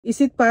Is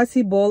it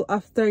possible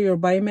after your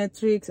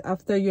biometrics,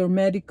 after your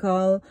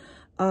medical,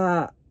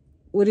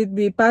 would it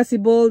be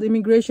possible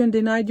immigration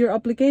denied your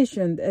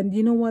application? And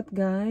you know what,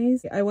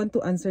 guys? I want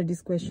to answer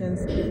these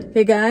questions.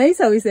 Hey guys,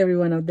 how is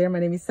everyone out there? My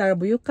name is Sarah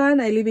Buyucan.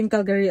 I live in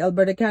Calgary,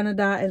 Alberta,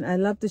 Canada, and I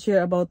love to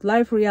share about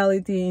life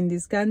reality in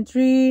this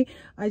country.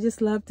 I just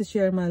love to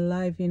share my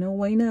life, you know,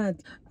 why not?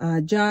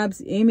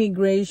 Jobs,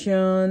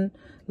 immigration,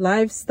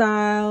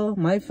 lifestyle,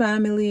 my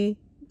family.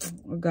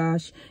 Oh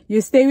gosh,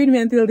 you stay with me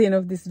until the end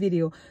of this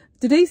video.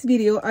 Today's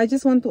video, I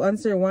just want to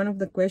answer one of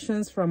the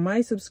questions from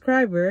my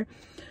subscriber.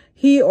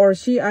 He or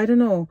she, I don't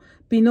know,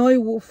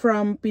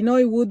 from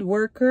Pinoy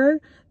woodworker.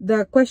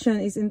 The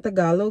question is in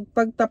Tagalog.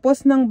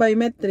 Pagtapos ng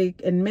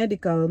biometric and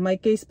medical, may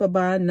case pa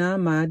ba na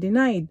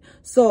ma-denied?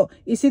 So,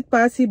 is it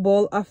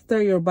possible after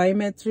your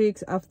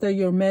biometrics, after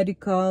your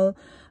medical,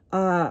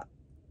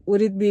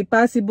 would it be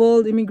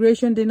possible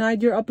immigration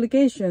denied your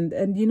application?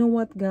 And you know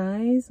what,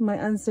 guys? My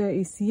answer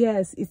is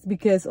yes. It's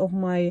because of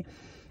my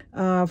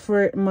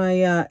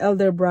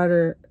elder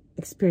brother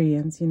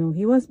experience. You know,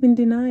 he was been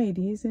denied.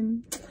 He's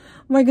in,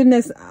 my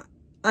goodness,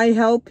 I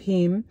help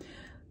him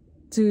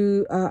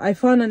to I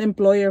found an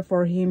employer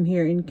for him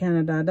here in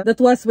Canada. That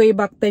was way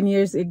back 10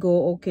 years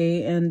ago,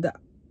 okay? And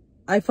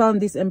I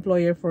found this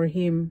employer for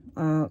him,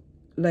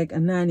 like a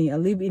nanny, a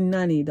live-in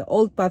nanny, the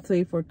old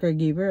pathway for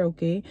caregiver,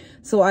 okay?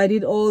 So I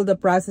did all the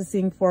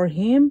processing for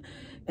him,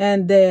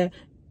 and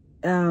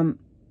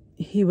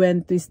he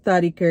went to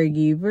study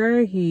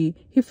caregiver.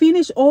 He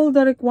finished all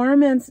the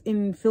requirements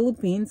in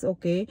Philippines,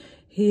 okay?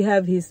 He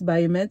have his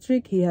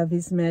biometric, he have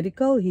his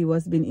medical, he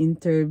was been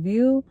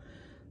interviewed.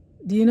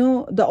 Do you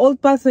know, the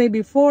old pathway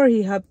before,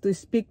 he had to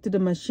speak to the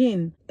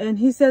machine. And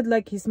he said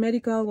like his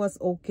medical was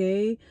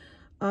okay.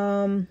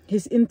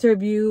 His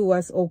interview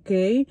was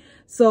okay.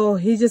 So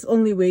he's just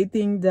only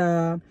waiting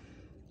the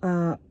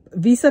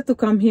visa to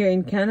come here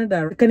in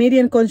Canada. The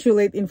Canadian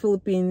consulate in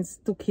Philippines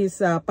took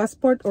his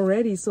passport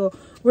already. So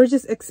we're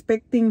just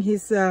expecting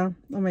his, oh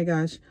my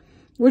gosh.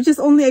 We're just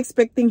only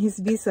expecting his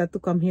visa to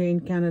come here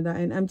in Canada.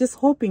 And I'm just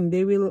hoping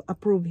they will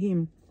approve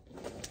him.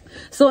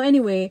 So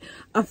anyway,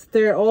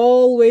 after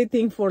all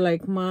waiting for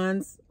like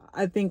months,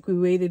 I think we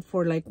waited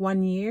for like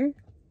 1 year.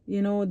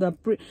 You know,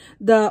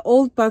 the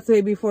old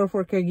pathway before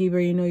for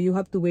caregiver, you know, you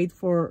have to wait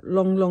for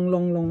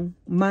long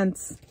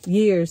months,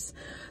 years.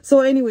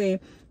 So anyway,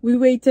 we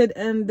waited,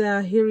 and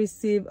he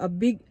received a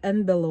big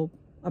envelope,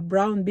 a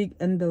brown big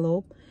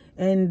envelope.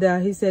 And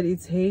he said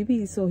it's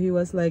heavy. So he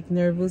was like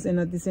nervous, and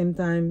at the same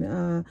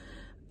time,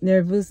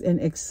 nervous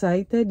and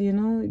excited, you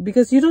know,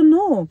 because you don't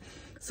know.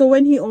 So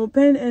when he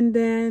opened, and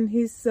then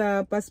his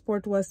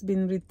passport was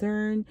being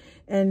returned,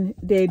 and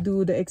they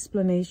do the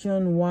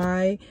explanation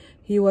why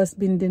he was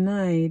being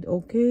denied,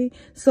 okay?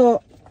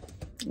 So,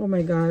 oh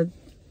my God.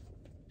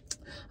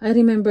 I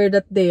remember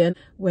that day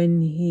when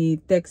he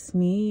texts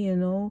me, you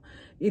know,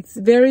 it's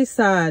very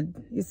sad.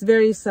 It's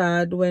very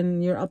sad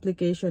when your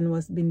application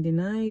was being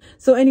denied.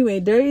 So anyway,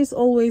 there is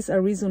always a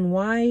reason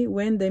why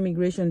when the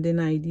immigration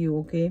denied you,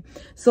 okay?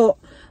 So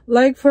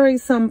like for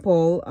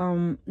example,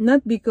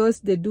 not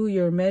because they do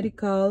your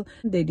medical,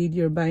 they did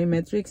your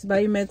biometrics.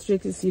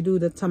 Biometrics is you do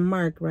the thumb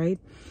mark, right?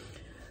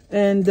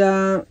 And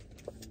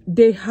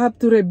they have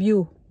to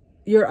review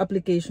your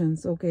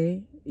applications,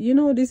 okay? You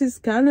know, this is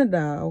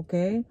Canada,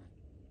 okay?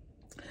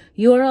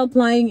 You are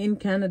applying in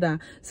Canada,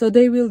 so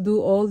they will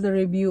do all the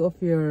review of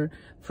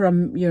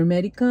from your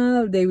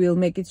medical. They will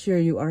make it sure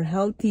you are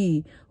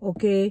healthy,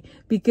 okay?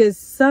 Because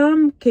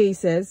some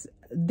cases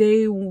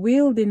they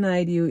will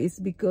deny you is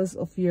because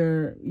of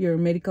your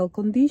medical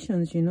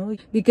conditions, you know,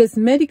 because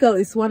medical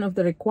is one of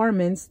the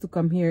requirements to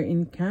come here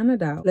in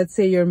Canada. Let's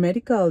say your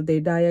medical,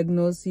 they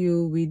diagnose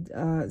you with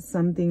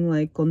something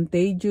like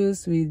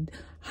contagious, with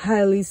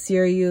highly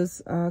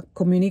serious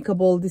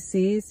communicable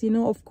disease. You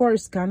know, of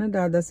course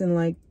Canada doesn't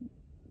like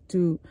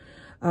to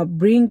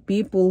bring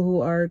people who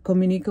are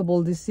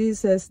communicable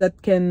diseases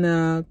that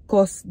can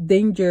cause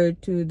danger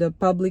to the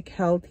public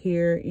health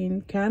here in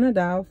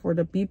Canada for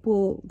the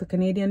people, the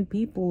Canadian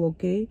people,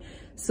 okay?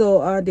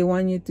 So they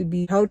want you to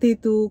be healthy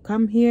to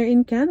come here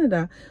in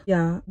Canada.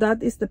 Yeah,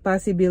 that is the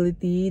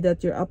possibility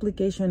that your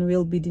application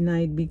will be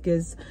denied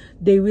because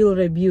they will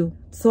review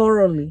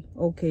thoroughly,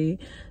 okay?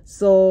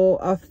 So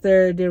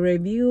after the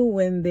review,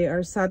 when they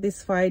are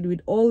satisfied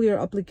with all your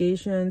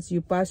applications, you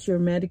pass your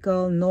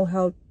medical, no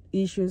health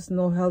issues,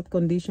 no health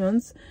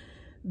conditions,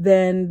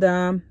 then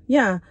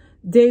yeah,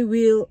 they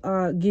will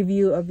give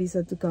you a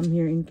visa to come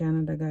here in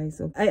Canada, guys.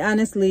 So I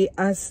honestly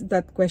asked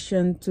that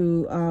question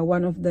to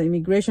one of the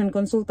immigration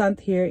consultant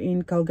here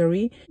in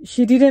Calgary.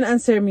 She didn't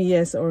answer me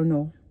yes or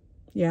no.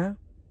 Yeah,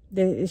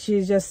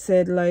 she just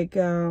said like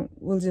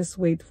we'll just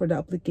wait for the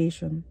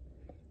application.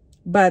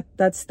 But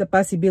that's the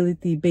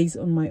possibility based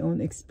on my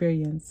own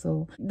experience.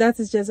 So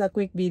that is just a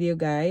quick video,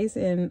 guys,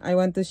 and I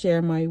want to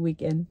share my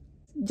weekend.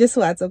 Just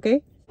watch,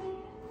 okay?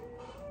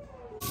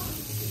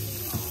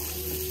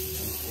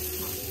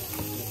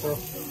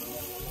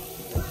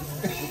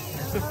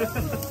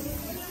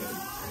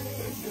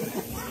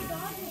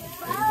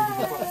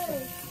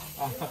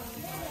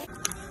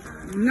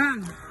 Na.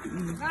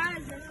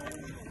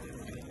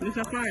 There's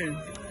a fire.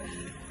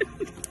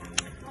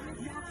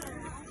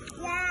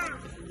 Yeah.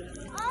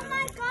 Oh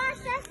my gosh,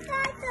 that's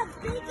like the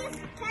biggest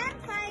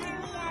campfire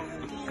we ever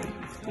made.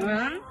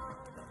 Huh?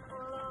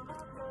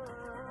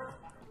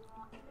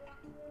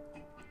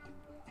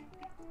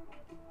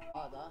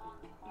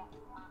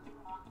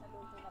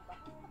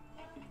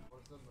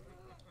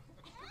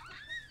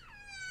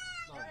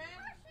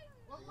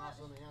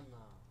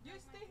 You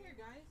stay here,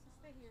 guys.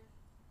 Stay here.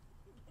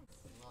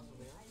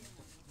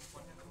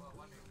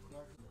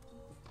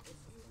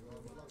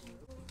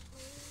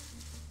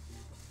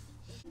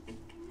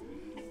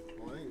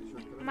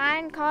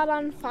 Mine caught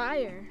on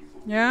fire.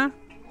 Yeah? It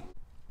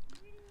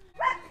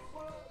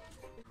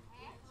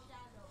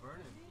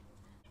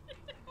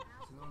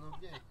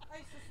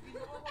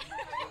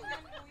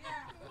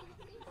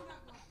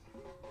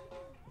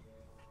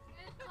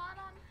caught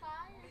on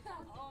fire.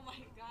 Oh my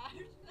gosh.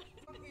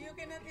 You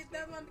cannot eat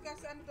that one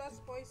because that's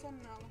poison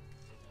now.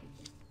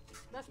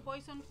 That's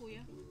poison,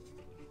 kuya.